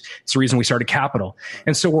SMBs. It's the reason we started Capital.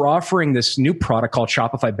 And so we're offering this new product called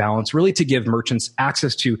Shopify Balance, really to give merchants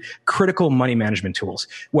access to critical money management tools,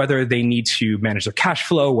 whether they need to manage their cash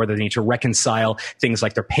flow, whether they need to reconcile things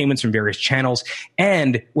like their payments from various channels,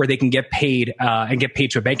 and where they can get paid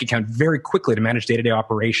to a bank account very quickly to manage day-to-day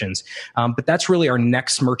operations. But that's really our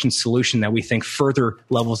next merchant solution that we think further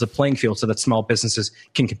levels the playing field so that small businesses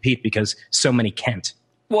can compete, because so many can't.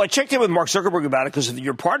 Well, I checked in with Mark Zuckerberg about it because of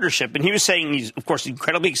your partnership, and he was saying he's, of course,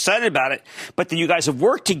 incredibly excited about it, but that you guys have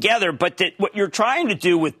worked together, but that what you're trying to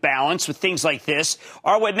do with Balance, with things like this,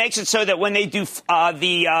 are what makes it so that when they do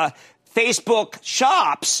the Facebook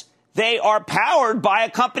shops, they are powered by a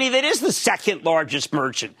company that is the second largest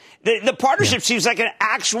merchant. The partnership seems like an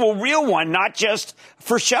actual real one, not just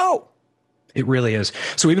for show. It really is.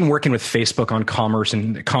 So we've been working with Facebook on commerce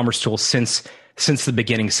and commerce tools since the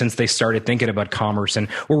beginning, since they started thinking about commerce. And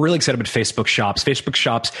we're really excited about Facebook Shops. Facebook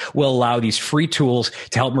Shops will allow these free tools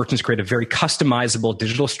to help merchants create a very customizable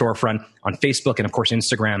digital storefront on Facebook and, of course,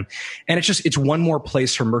 Instagram. And it's one more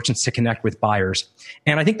place for merchants to connect with buyers.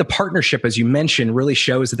 And I think the partnership, as you mentioned, really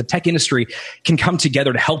shows that the tech industry can come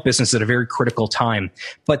together to help business at a very critical time.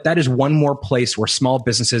 But that is one more place where small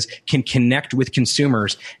businesses can connect with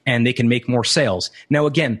consumers and they can make more sales. Now,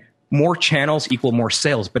 again, more channels equal more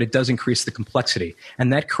sales, but it does increase the complexity.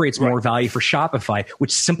 And that creates more value for Shopify,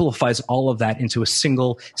 which simplifies all of that into a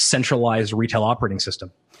single centralized retail operating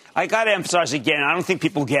system. I got to emphasize again, I don't think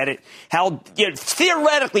people get it, how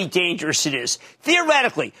theoretically dangerous it is.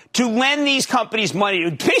 Theoretically, to lend these companies money,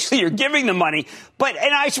 basically you're giving them money. And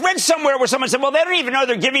I read somewhere where someone said, well, they don't even know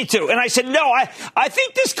they're giving to. And I said, no, I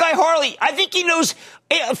think this guy Harley, I think he knows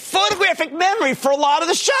a photographic memory for a lot of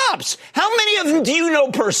the shops. How many of them do you know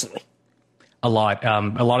personally? a lot.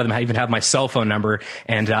 A lot of them even have my cell phone number,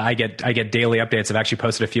 and I get daily updates. I've actually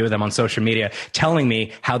posted a few of them on social media telling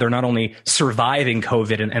me how they're not only surviving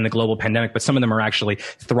COVID and the global pandemic, but some of them are actually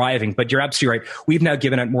thriving. But you're absolutely right. We've now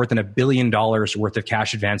given out more than $1 billion worth of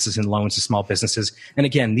cash advances and loans to small businesses. And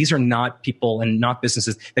again, these are not people and not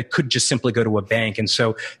businesses that could just simply go to a bank. And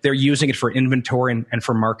so they're using it for inventory and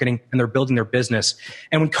for marketing, and they're building their business.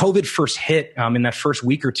 And when COVID first hit, in that first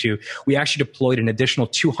week or two, we actually deployed an additional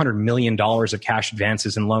 $200 million of cash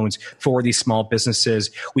advances and loans for these small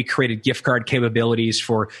businesses. We created gift card capabilities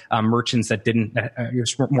for merchants that didn't,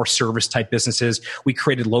 more service type businesses. We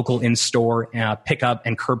created local in-store pickup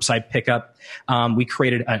and curbside pickup. We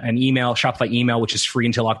created an email, Shopify email, which is free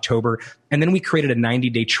until October. And then we created a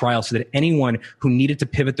 90-day trial so that anyone who needed to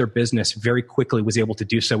pivot their business very quickly was able to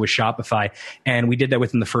do so with Shopify. And we did that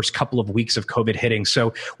within the first couple of weeks of COVID hitting.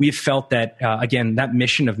 So we've felt that, again, that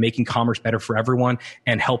mission of making commerce better for everyone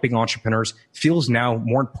and helping entrepreneurs feels now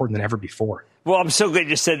more important than ever before. Well, I'm so glad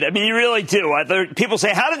you said that. I mean, you really do. People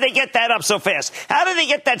say, how did they get that up so fast? How did they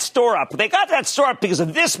get that store up? They got that store up because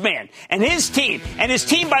of this man and his team. And his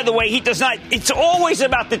team, by the way, it's always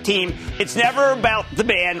about the team. It's never about the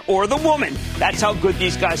man or the woman. That's how good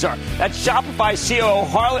these guys are. That's Shopify COO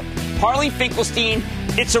Harley Finkelstein.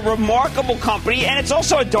 It's a remarkable company, and it's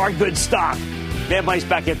also a darn good stock. Mad Money's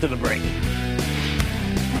back after the break.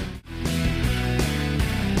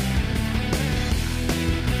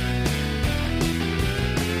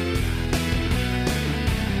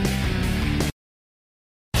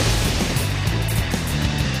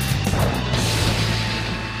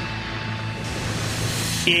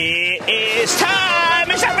 It is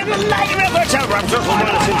time. It's time for the lightning round.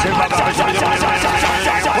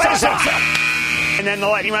 And then the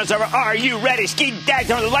lightning round's over. Are you ready? Ski dag.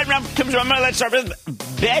 The lightning round comes around. Let's start with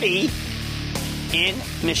Betty in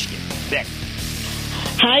Michigan. Betty.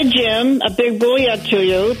 Hi, Jim. A big booyah to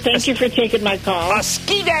you. Thank you for taking my call. A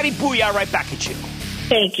ski daddy booyah right back at you.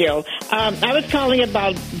 Thank you. I was calling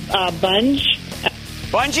about Bunge.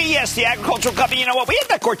 Bunge, yes, the agricultural company. You know what? We had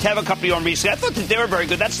that Corteva company on recently. I thought that they were very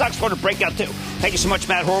good. That stock's going to break out, too. Thank you so much,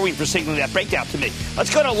 Matt Horween, for signaling that breakout to me.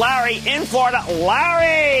 Let's go to Larry in Florida.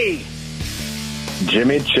 Larry!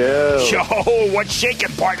 Jimmy Chill. Joe, what's shaking,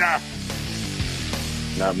 partner?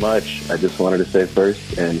 Not much. I just wanted to say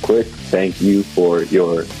first and quick, thank you for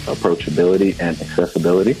your approachability and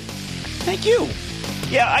accessibility. Thank you.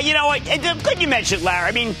 Yeah, you know what? Good you mentioned, Larry.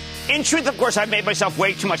 I mean, in truth, of course, I've made myself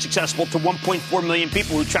way too much accessible to 1.4 million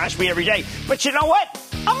people who trash me every day. But you know what?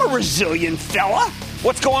 I'm a resilient fella.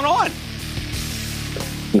 What's going on?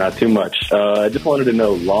 Not too much. I just wanted to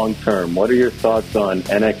know long-term, what are your thoughts on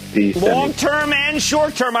NXP? Long-term and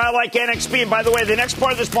short-term, I like NXP. And by the way, the next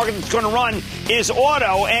part of this market that's going to run is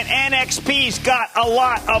auto. And NXP's got a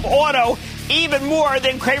lot of auto, even more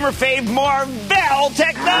than Cramer fave Marvell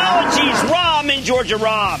Technologies. Ram in Georgia.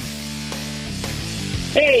 Ram.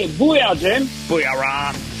 Hey, booyah, Jim. Booyah,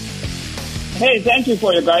 Ram. Hey, thank you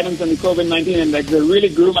for your guidance on the COVID-19 index. It really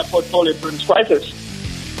grew my portfolio through this crisis.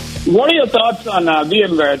 What are your thoughts on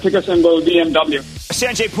VMware, ticker symbol BMW?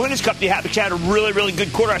 Sanjay Puna's company had a really, really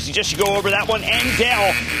good quarter. I suggest you go over that one. And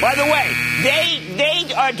Dell, by the way,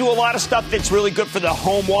 they do a lot of stuff that's really good for the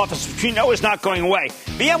home office, which we know is not going away.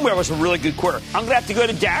 VMware was a really good quarter. I'm going to have to go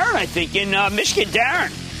to Darren, I think, in Michigan.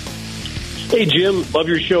 Darren. Hey, Jim. Love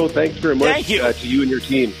your show. Thanks very much. Thank you. To you and your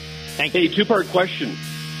team. Thank you. Hey, two-part question.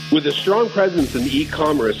 With a strong presence in the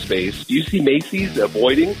e-commerce space, do you see Macy's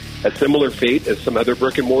avoiding a similar fate as some other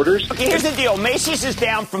brick and mortars? Okay, here's the deal. Macy's is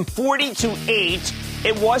down from 40 to 8.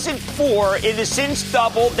 It wasn't 4. It has since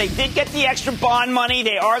doubled. They did get the extra bond money.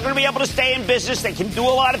 They are going to be able to stay in business. They can do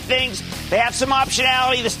a lot of things. They have some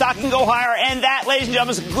optionality. The stock can go higher. And that, ladies and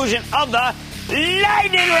gentlemen, is the conclusion of the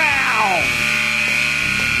Lightning Round.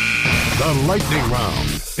 The Lightning Round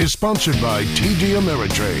is sponsored by TD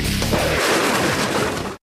Ameritrade.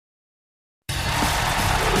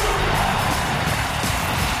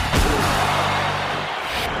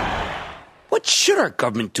 What should our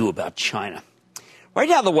government do about China? Right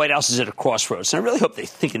now, the White House is at a crossroads, and I really hope they're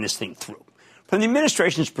thinking this thing through. From the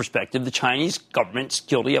administration's perspective, the Chinese government's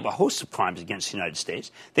guilty of a host of crimes against the United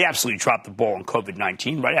States. They absolutely dropped the ball on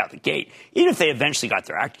COVID-19 right out the gate, even if they eventually got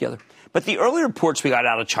their act together. But the early reports we got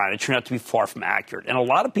out of China turned out to be far from accurate, and a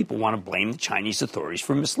lot of people want to blame the Chinese authorities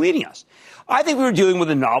for misleading us. I think we were dealing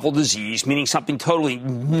with a novel disease, meaning something totally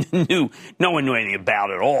new, no one knew anything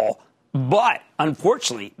about at all. But,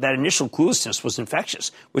 unfortunately, that initial cluelessness was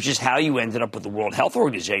infectious, which is how you ended up with the World Health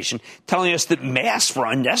Organization telling us that masks were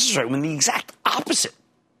unnecessary when the exact opposite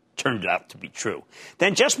turned out to be true.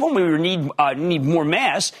 Then just when we need more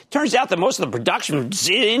mass, turns out that most of the production is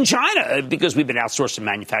in China because we've been outsourcing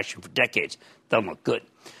manufacturing for decades. Doesn't look good.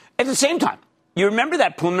 At the same time, you remember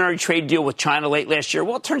that preliminary trade deal with China late last year?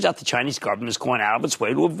 Well, it turns out the Chinese government is going out of its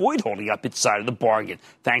way to avoid holding up its side of the bargain.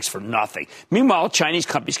 Thanks for nothing. Meanwhile, Chinese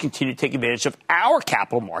companies continue to take advantage of our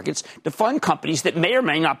capital markets to fund companies that may or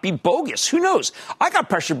may not be bogus. Who knows? I got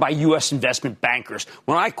pressured by U.S. investment bankers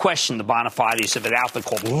when I questioned the bona fides of an outfit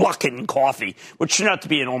called Luckin Coffee, which turned out to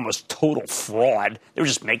be an almost total fraud. They were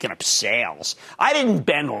just making up sales. I didn't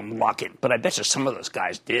bend on Luckin, but I bet you some of those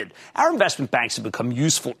guys did. Our investment banks have become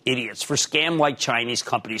useful idiots for scam like Chinese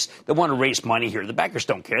companies that want to raise money here. The bankers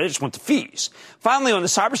don't care. They just want the fees. Finally, on the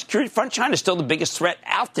cybersecurity front, China is still the biggest threat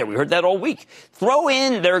out there. We heard that all week. Throw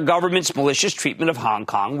in their government's malicious treatment of Hong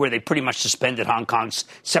Kong, where they pretty much suspended Hong Kong's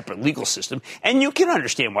separate legal system, and you can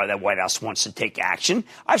understand why that White House wants to take action.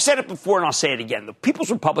 I've said it before, and I'll say it again. The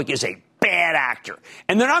People's Republic is a bad actor,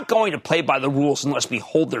 and they're not going to play by the rules unless we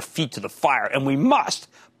hold their feet to the fire, and we must.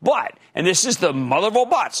 But, and this is the mother of all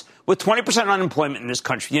buts, with 20% unemployment in this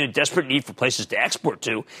country and a desperate need for places to export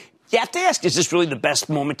to, you have to ask, is this really the best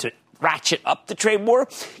moment to ratchet up the trade war?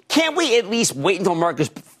 Can't we at least wait until America's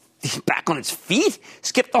back on its feet?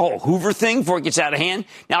 Skip the whole Hoover thing before it gets out of hand?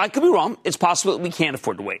 Now, I could be wrong. It's possible that we can't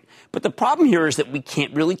afford to wait. But the problem here is that we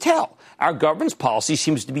can't really tell. Our government's policy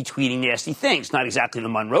seems to be tweeting nasty things, not exactly the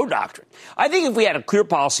Monroe Doctrine. I think if we had a clear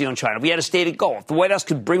policy on China, we had a stated goal. If the White House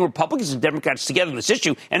could bring Republicans and Democrats together on this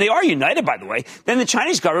issue, and they are united, by the way, then the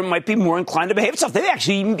Chinese government might be more inclined to behave itself. They'd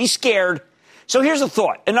actually even be scared. So here's a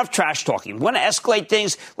thought. Enough trash talking. Want to escalate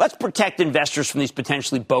things? Let's protect investors from these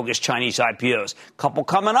potentially bogus Chinese IPOs. Couple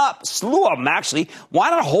coming up. Slew of them, actually.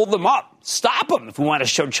 Why not hold them up? Stop them if we want to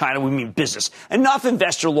show China we mean business. Enough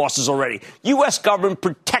investor losses already. U.S. government,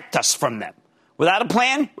 protect us from them. Without a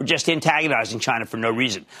plan, we're just antagonizing China for no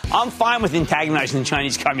reason. I'm fine with antagonizing the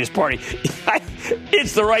Chinese Communist Party.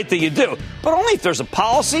 It's the right thing to do. But only if there's a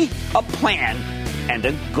policy, a plan, and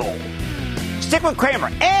a goal. Stick with Cramer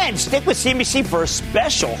and stick with CNBC for a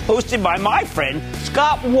special hosted by my friend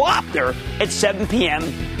Scott Wapner at 7 p.m.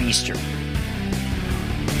 Eastern.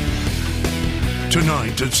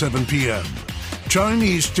 Tonight at 7 p.m.,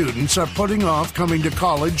 Chinese students are putting off coming to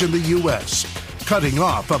college in the U.S., cutting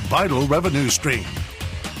off a vital revenue stream.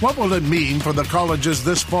 What will it mean for the colleges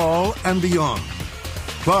this fall and beyond?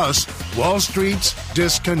 Plus, Wall Street's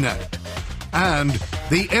disconnect. And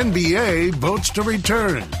the NBA votes to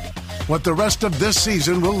return. What the rest of this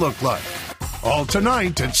season will look like. All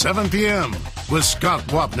tonight at 7 p.m. with Scott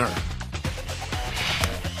Wapner.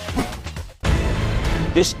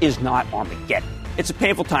 This is not Armageddon. It's a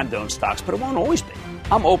painful time to own stocks, but it won't always be.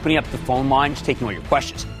 I'm opening up the phone lines, taking all your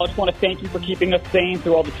questions. I just want to thank you for keeping us sane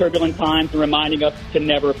through all the turbulent times and reminding us to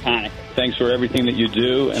never panic. Thanks for everything that you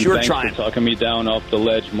do, and thanks for talking me down off the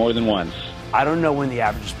ledge more than once. I don't know when the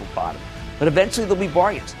averages will bottom, but eventually there'll be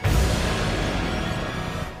bargains.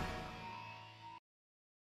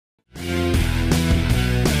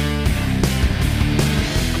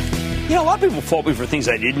 You know, a lot of people fault me for things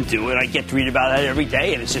I didn't do, and I get to read about that every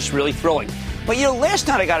day, and it's just really thrilling. But, you know, last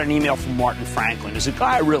night I got an email from Martin Franklin. He's a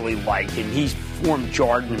guy I really like, and he's formed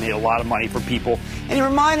Jarden and made a lot of money for people. And he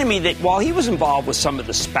reminded me that while he was involved with some of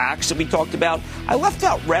the SPACs that we talked about, I left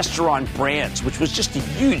out Restaurant Brands, which was just a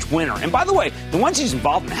huge winner. And by the way, the ones he's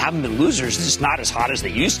involved in haven't been losers. It's just not as hot as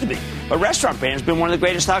they used to be. But Restaurant Brands has been one of the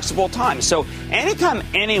greatest stocks of all time. So anytime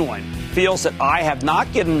anyone feels that I have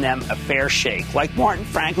not given them a fair shake, like Martin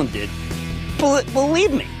Franklin did,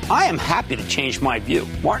 believe me, I am happy to change my view.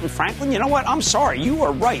 Martin Franklin, you know what? I'm sorry. You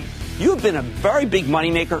are right. You have been a very big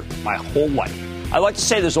moneymaker my whole life. I like to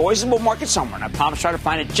say there's always a bull market somewhere, and I promise to try to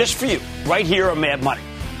find it just for you, right here on Mad Money.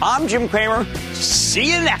 I'm Jim Cramer.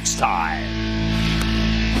 See you next time.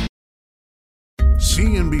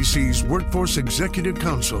 CNBC's Workforce Executive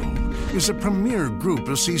Council is a premier group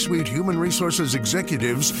of C-suite human resources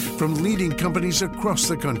executives from leading companies across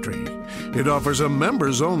the country. It offers a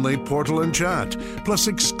members-only portal and chat, plus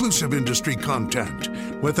exclusive industry content,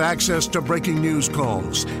 with access to breaking news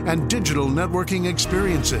calls and digital networking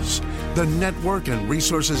experiences. The network and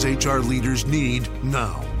resources HR leaders need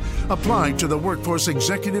now. Apply to the Workforce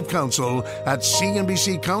Executive Council at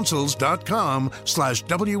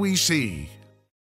cnbccouncils.com/WEC.